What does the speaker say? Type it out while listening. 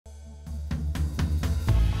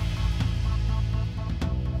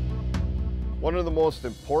One of the most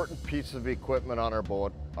important pieces of equipment on our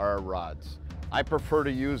boat are our rods. I prefer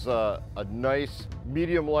to use a nice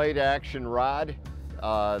medium light action rod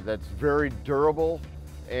that's very durable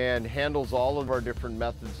and handles all of our different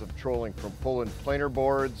methods of trolling, from pulling planer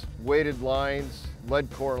boards, weighted lines,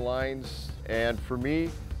 lead core lines, and for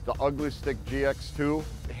me, the Ugly Stick GX2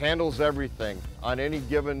 handles everything. On any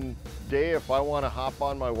given day, if I want to hop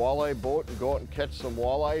on my walleye boat and go out and catch some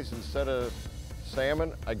walleyes instead of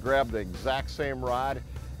salmon, I grab the exact same rod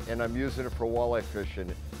and I'm using it for walleye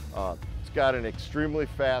fishing. It's got an extremely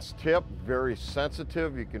fast tip, very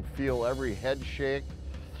sensitive. You can feel every head shake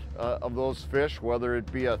of those fish, whether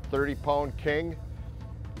it be a 30-pound king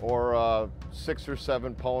or a 6 or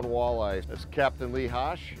 7 pound walleye. It's Captain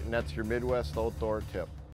Haasch, and that's your Midwest Outdoor Tip.